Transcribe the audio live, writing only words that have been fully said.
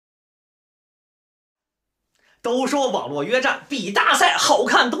都说网络约战比大赛好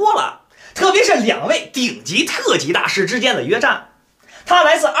看多了，特别是两位顶级特级大师之间的约战。他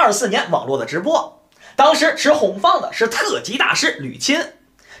来自24年网络的直播，当时持红方的是特级大师吕钦，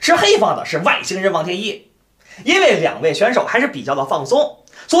持黑方的是外星人王天一。因为两位选手还是比较的放松，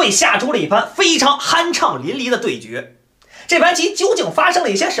所以下出了一盘非常酣畅淋漓的对决。这盘棋究竟发生了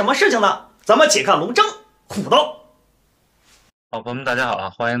一些什么事情呢？咱们且看龙争虎斗。好，朋友们大家好啊，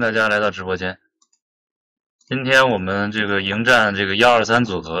欢迎大家来到直播间。今天我们这个迎战这个123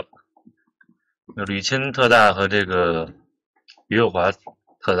组合，有吕钦特大和这个于幼华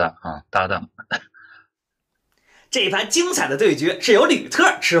特大啊搭档。这盘精彩的对决是由吕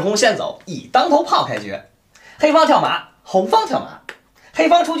特持红先走，以当头炮开局。黑方跳马，红方跳马，黑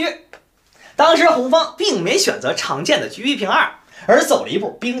方出车。当时红方并没选择常见的车1平2，而走了一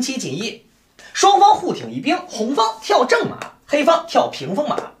步兵7进1，双方互挺一兵，红方跳正马，黑方跳屏风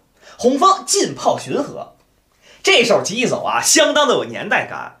马，红方进炮巡河。这手棋一走啊，相当的有年代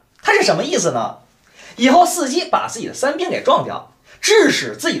感。它是什么意思呢？以后伺机把自己的3兵给撞掉，致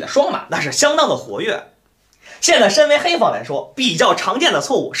使自己的双马那是相当的活跃。现在身为黑方来说，比较常见的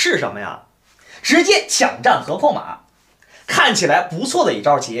错误是什么呀？直接抢占河口马，看起来不错的一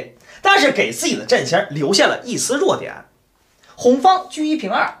招棋，但是给自己的阵型留下了一丝弱点。红方车1平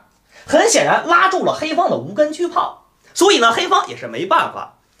2，很显然拉住了黑方的无根车炮，所以呢，黑方也是没办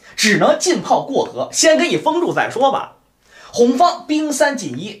法，只能进炮过河，先给你封住再说吧。红方兵3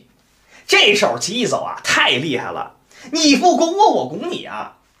进1，这手棋一走啊，太厉害了，你不攻我，我攻你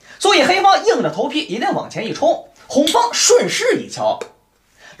啊！所以黑方硬着头皮也得往前一冲，红方顺势一敲。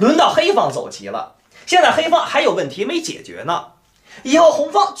轮到黑方走棋了，现在黑方还有问题没解决呢。以后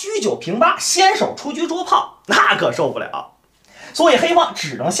红方车9平8，先手出车捉炮，那可受不了。所以黑方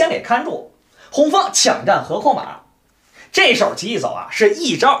只能先给看住，红方抢占河口马。这手棋一走啊，是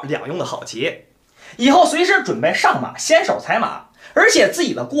一招两用的好棋。以后随时准备上马，先手踩马，而且自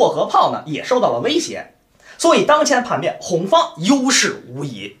己的过河炮呢也受到了威胁。所以当前盘面红方优势无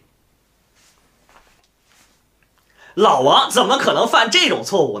疑。老王怎么可能犯这种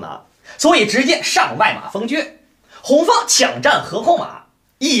错误呢？所以直接上外马封车，红方抢占河口马，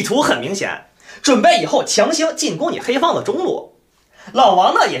意图很明显，准备以后强行进攻你黑方的中路。老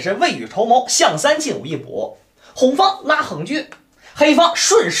王呢也是未雨绸缪，向3进5一补，红方拉横车，黑方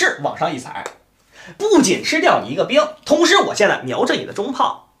顺势往上一踩，不仅吃掉你一个兵，同时我现在瞄着你的中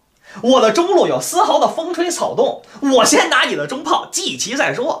炮，我的中路有丝毫的风吹草动，我先拿你的中炮祭旗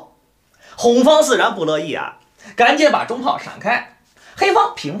再说。红方自然不乐意啊，赶紧把中炮闪开，黑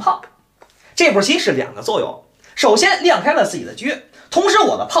方平炮。这步棋是2个作用，首先亮开了自己的车，同时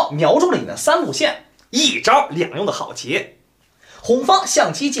我的炮瞄住了你的3路线，一招两用的好棋。红方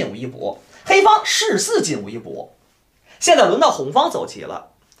象7进5一补，黑方士4进5一补。现在轮到红方走棋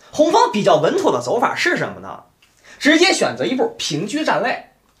了，红方比较稳妥的走法是什么呢？直接选择一步平车站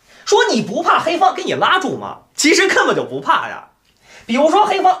位，说你不怕黑方给你拉住吗？其实根本就不怕呀。比如说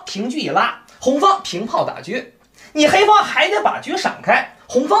黑方平车一拉，红方平炮打车，你黑方还得把车闪开，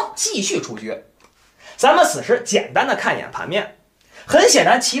红方继续出车。咱们此时简单的看一眼盘面，很显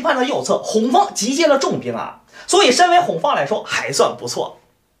然棋盘的右侧红方集结了重兵啊，所以身为红方来说还算不错。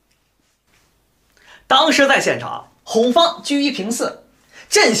当时在现场，红方车1平4，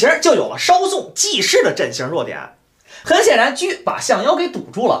阵型就有了稍纵即逝的阵型弱点。很显然车把象腰给堵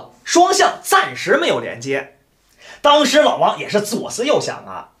住了，双象暂时没有连接。当时老王也是左思右想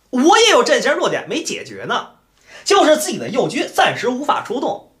啊，我也有阵型弱点没解决呢，就是自己的右车暂时无法出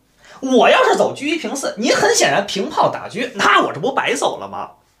动。我要是走车1平4，你很显然平炮打车，那我这不白走了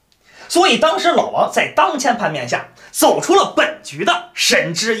吗？所以当时老王在当前盘面下走出了本局的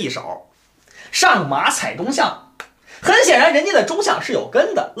神之一手，上马踩中象。很显然人家的中象是有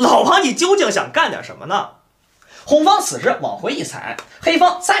根的，老王你究竟想干点什么呢？红方此时往回一踩，黑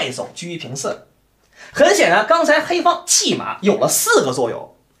方再走车1平4。很显然刚才黑方弃马有了4个作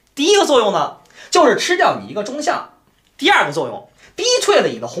用。第一个作用呢，就是吃掉你一个中象；第二个作用，逼退了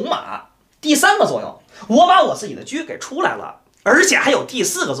你的红马；第3个作用，我把我自己的车给出来了；而且还有第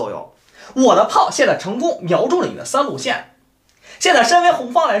4个作用，我的炮现在成功瞄中了你的3路线。现在身为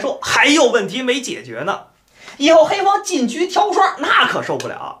红方来说，还有问题没解决呢。以后黑方进车挑双，那可受不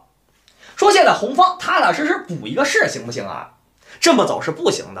了。说现在红方踏踏实实补一个士行不行啊？这么走是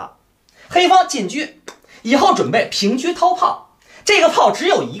不行的。黑方进车以后准备平车掏炮，这个炮只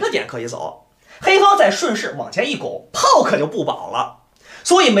有一个点可以走，黑方再顺势往前一拱，炮可就不保了，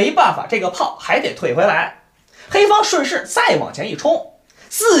所以没办法，这个炮还得退回来。黑方顺势再往前一冲，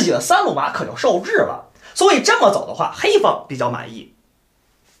自己的3路马可就受制了，所以这么走的话，黑方比较满意。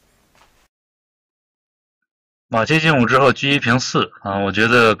马七进五之后，车一平4啊，我觉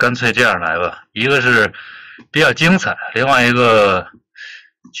得干脆这样来吧。一个是比较精彩，另外一个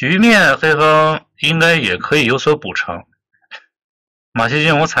局面黑方应该也可以有所补偿。马七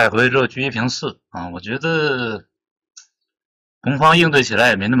进五踩回之后，车一平4啊，我觉得红方应对起来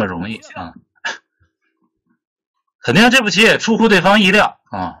也没那么容易啊。肯定这步棋也出乎对方意料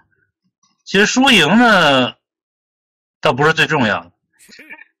啊。其实输赢呢，倒不是最重要的。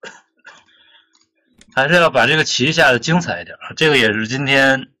还是要把这个棋下的精彩一点，这个也是今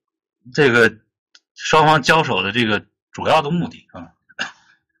天这个双方交手的这个主要的目的啊。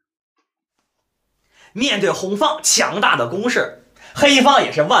面对红方强大的攻势，黑方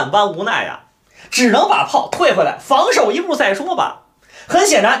也是万般无奈呀，只能把炮退回来，防守一步再说吧。很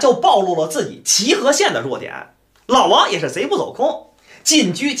显然就暴露了自己棋和线的弱点。老王也是贼不走空，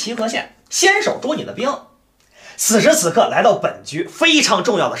进车棋和线，先手捉你的兵。此时此刻来到本局非常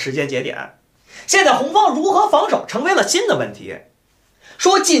重要的时间节点。现在红方如何防守成为了新的问题。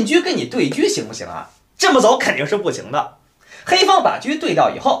说进车跟你对车行不行啊？这么走肯定是不行的。黑方把车对掉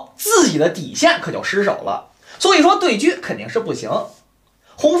以后，自己的底线可就失守了，所以说对车肯定是不行。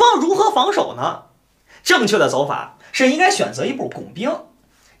红方如何防守呢？正确的走法是应该选择一步拱兵。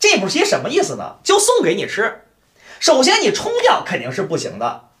这步棋什么意思呢？就送给你吃。首先你冲掉肯定是不行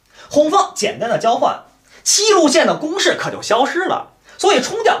的，红方简单的交换，7路线的攻势可就消失了，所以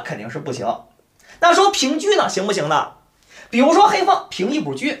冲掉肯定是不行。那说平车呢，行不行呢？比如说黑方平一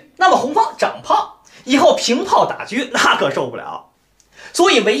步车，那么红方长炮，以后平炮打车那可受不了，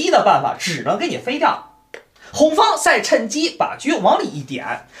所以唯一的办法只能给你飞掉。红方再趁机把车往里一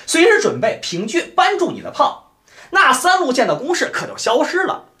点，随时准备平车扳住你的炮，那3路线的攻势可就消失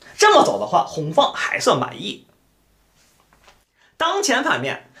了。这么走的话，红方还算满意。当前盘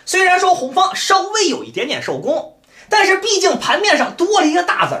面虽然说红方稍微有一点点受攻，但是毕竟盘面上多了一个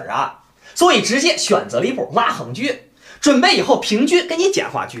大子啊，所以直接选择了一步拉横车，准备以后平车给你简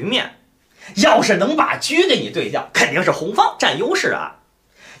化局面。要是能把车给你对掉，肯定是红方占优势啊。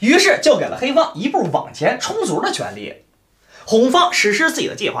于是就给了黑方一步往前冲卒的权利。红方实施自己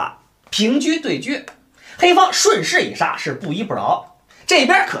的计划，平车对车，黑方顺势一杀是不依不饶，这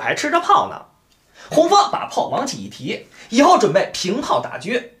边可还吃着炮呢。红方把炮往起一提，以后准备平炮打车，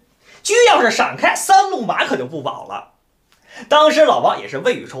车要是闪开3路马可就不保了。当时老王也是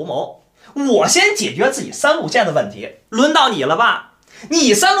未雨绸缪，我先解决自己3路线的问题，轮到你了吧？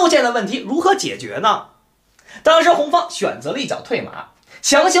你3路线的问题如何解决呢？当时红方选择了一脚退马，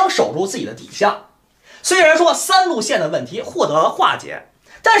强行守住自己的底象。虽然说3路线的问题获得了化解，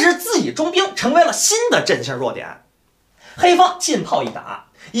但是自己中兵成为了新的阵型弱点。黑方进炮一打，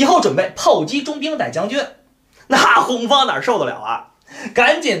以后准备炮击中兵带将军，那红方哪受得了啊？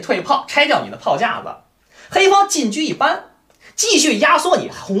赶紧退炮拆掉你的炮架子。黑方进车一扳，继续压缩你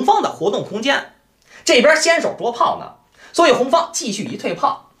红方的活动空间。这边先手捉炮呢，所以红方继续一退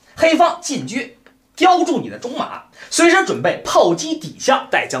炮，黑方进车叼住你的中马，随时准备炮击底象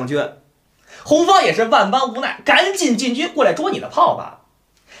带将军。红方也是万般无奈，赶紧进车过来捉你的炮吧。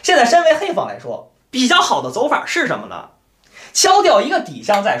现在身为黑方来说，比较好的走法是什么呢？敲掉一个底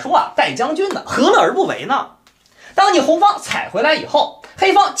象再说啊，带将军的何乐而不为呢？当你红方踩回来以后，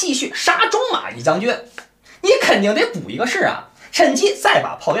黑方继续杀中马一将军，你肯定得补一个士啊，趁机再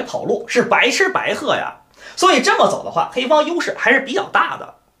把炮给跑路，是白吃白喝呀。所以这么走的话，黑方优势还是比较大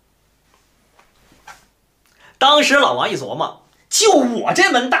的。当时老王一琢磨，就我这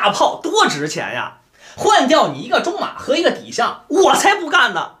门大炮多值钱呀，换掉你一个中马和一个底象，我才不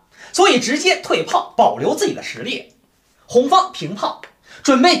干呢。所以直接退炮，保留自己的实力。红方平炮，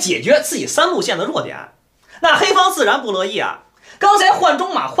准备解决自己3路线的弱点。那黑方自然不乐意啊，刚才换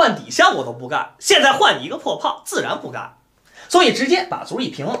中马换底象我都不干，现在换你一个破炮，自然不干。所以直接把卒一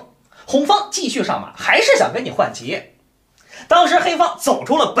平，红方继续上马，还是想跟你换棋。当时黑方走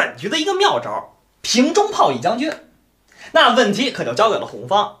出了本局的一个妙招，平中炮一将军。那问题可就交给了红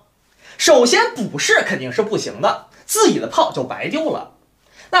方。首先补士肯定是不行的，自己的炮就白丢了。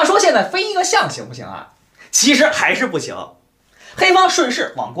那说现在飞一个象行不行啊？其实还是不行。黑方顺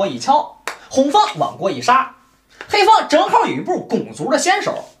势往过一敲，红方往过一杀，黑方正好有一步拱卒的先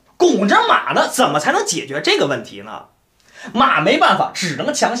手，拱着马呢，怎么才能解决这个问题呢？马没办法，只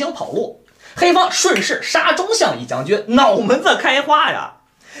能强行跑路。黑方顺势杀中象一将军，脑门子开花呀！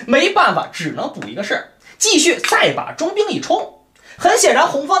没办法，只能补一个士，继续再把中兵一冲。很显然，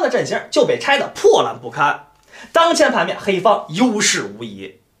红方的阵型就被拆得破烂不堪。当前盘面，黑方优势无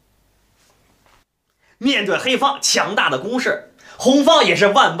疑。面对黑方强大的攻势，红方也是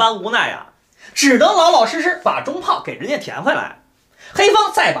万般无奈啊，只能老老实实把中炮给人家填回来。黑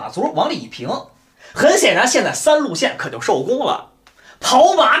方再把卒往里一平，很显然现在3路线可就受攻了，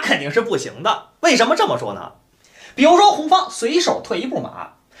跑马肯定是不行的。为什么这么说呢？比如说红方随手退一步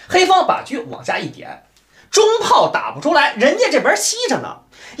马，黑方把车往下一点，中炮打不出来，人家这边吸着呢，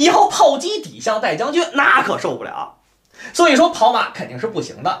以后炮击底象带将军那可受不了，所以说跑马肯定是不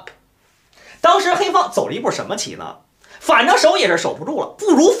行的。当时黑方走了一步什么棋呢？反正守也是守不住了，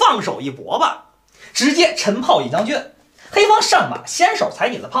不如放手一搏吧，直接沉炮一将军。黑方上马先手踩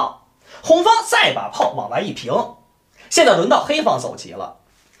你的炮，红方再把炮往外一平。现在轮到黑方走棋了，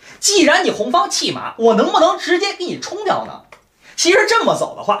既然你红方弃马，我能不能直接给你冲掉呢？其实这么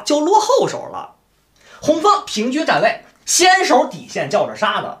走的话就落后手了。红方平车站位，先手底线叫着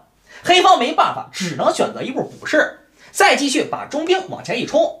杀呢，黑方没办法，只能选择一步补士，再继续把中兵往前一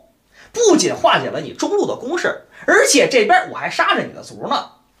冲，不仅化解了你中路的攻势，而且这边我还杀着你的卒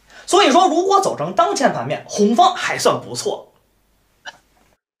呢。所以说如果走成当前盘面，红方还算不错。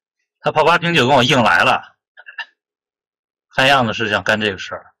他炮8平9跟我硬来了，看样子是想干这个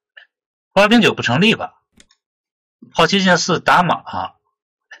事儿。炮8平9不成立吧？炮7进4打马，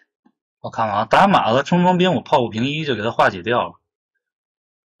我看看啊，打马了冲中兵，我炮5平1就给他化解掉了。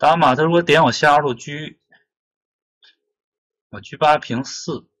打马他如果点我下路车，我车8平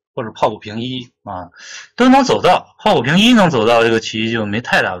4或者炮5平1都能走到，炮5平1能走到这个棋就没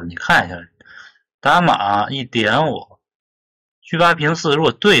太大问题。看一下，打马一点我，车8平4如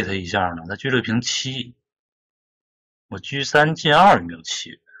果对他一下呢，他车6平7，我车3进2有没有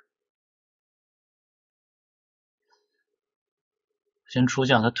棋？先出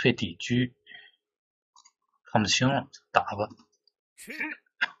将，他退底车，看不清了，打吧。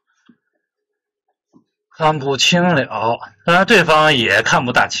看不清了，当然对方也看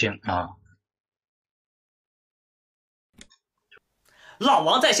不大清啊。老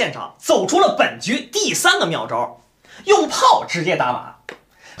王在现场走出了本局第3个妙招，用炮直接打马。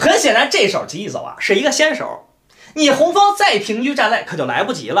很显然这手棋一走是一个先手，你红方再平车站位可就来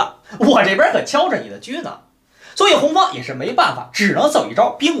不及了，我这边可敲着你的车呢。所以红方也是没办法，只能走一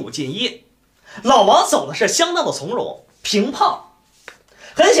招兵5进1。老王走的是相当的从容，平炮。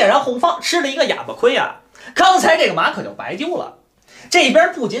很显然红方吃了一个哑巴亏刚才这个马可就白丢了。这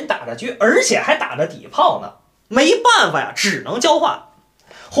边不仅打着车，而且还打着底炮呢，没办法只能交换。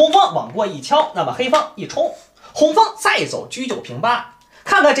红方往过一敲，那么黑方一冲，红方再走车9平8，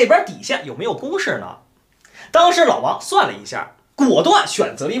看看这边底下有没有攻势呢？当时老王算了一下，果断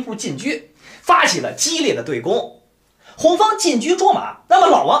选择了一步进车，发起了激烈的对攻。红方进车捉马，那么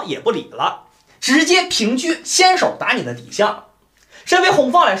老王也不理了，直接平车先手打你的底象。身为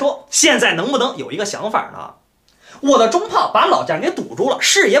红方来说，现在能不能有一个想法呢？我的中炮把老将给堵住了，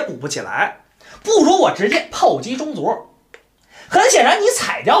士也补不起来，不如我直接炮击中卒。很显然你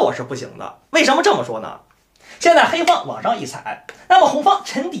踩掉我是不行的，为什么这么说呢？现在黑方往上一踩，那么红方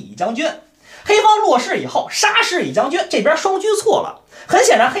沉底一将军，黑方落士以后杀士一将军，这边双车错了，很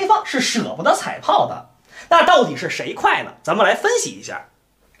显然黑方是舍不得踩炮的。那到底是谁快呢？咱们来分析一下。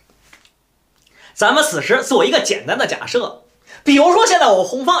咱们此时做一个简单的假设，比如说现在我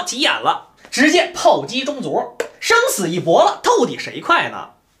红方急眼了，直接炮击中卒，生死一搏了，到底谁快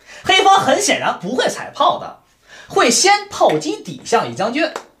呢？黑方很显然不会踩炮的，会先炮击底象一将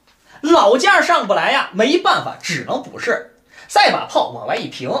军，老将上不来没办法，只能补士，再把炮往外一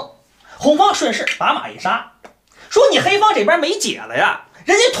平，红方顺势把马一杀。说你黑方这边没解了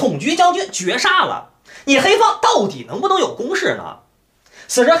人家统车将军绝杀了，你黑方到底能不能有攻势呢？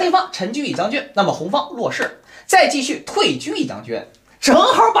此时黑方沉车一将军，那么红方落士，再继续退车一将军，正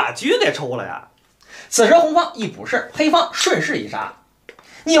好把车给抽了此时红方一补士，黑方顺势一杀，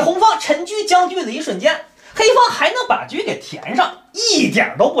你红方沉车将军的一瞬间，黑方还能把车给填上，一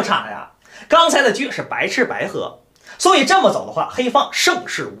点都不差刚才的车是白吃白喝，所以这么走的话，黑方胜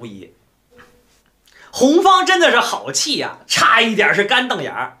势无疑。红方真的是好气差一点是干瞪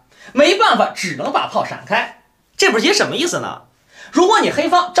眼没办法，只能把炮闪开。这步棋什么意思呢？如果你黑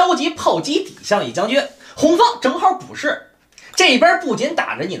方着急炮击底象一将军，红方正好补士，这边不仅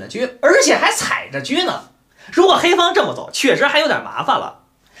打着你的车，而且还踩着车呢。如果黑方这么走，确实还有点麻烦了，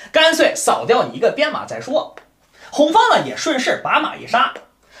干脆扫掉你一个边马再说。红方呢也顺势把马一杀，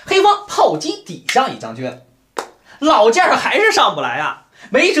黑方炮击底象一将军，老将还是上不来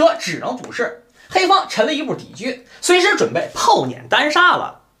没辙，只能补士。黑方沉了一步底车，随时准备炮撵单杀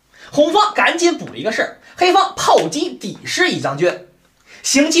了。红方赶紧补了一个士，黑方炮击底士一将军，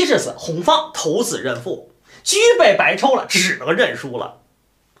行棋至此，红方投子认负，车被白抽了，只能认输了。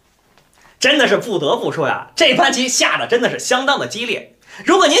真的是不得不说这盘棋下的真的是相当的激烈。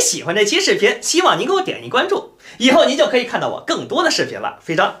如果您喜欢这期视频，希望您给我点一关注，以后您就可以看到我更多的视频了，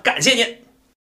非常感谢您。